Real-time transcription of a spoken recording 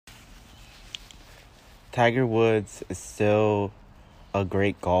Tiger Woods is still a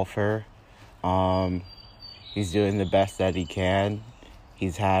great golfer. Um, he's doing the best that he can.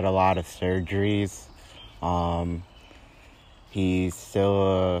 He's had a lot of surgeries. Um, he's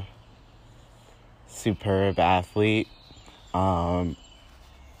still a superb athlete. Um,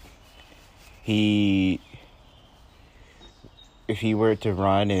 he, if he were to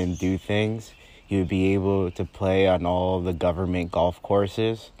run and do things, he would be able to play on all the government golf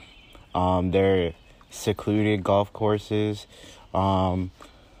courses. They're secluded golf courses,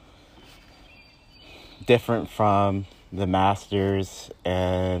 different from the Masters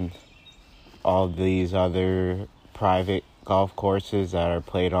and all these other private golf courses that are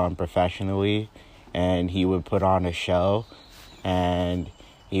played on professionally. And he would put on a show and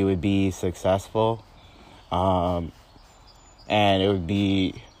he would be successful. And it would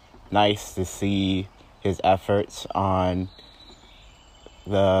be nice to see his efforts on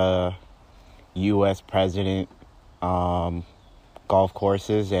the U.S. president golf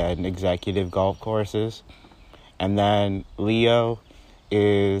courses and executive golf courses. And then Leo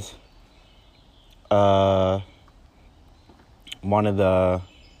is one of the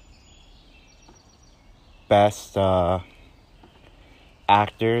best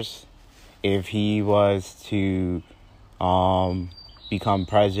actors. If he was to become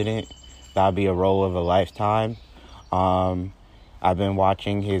president, that'd be a role of a lifetime. I've been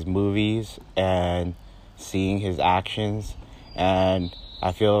watching his movies and seeing his actions, and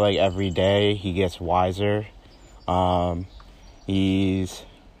I feel like every day he gets wiser. He's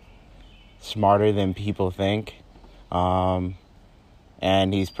smarter than people think, and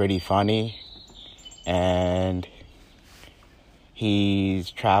he's pretty funny, and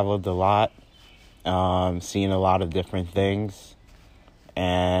he's traveled a lot, seen a lot of different things,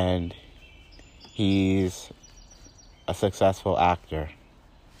 and he's a successful actor.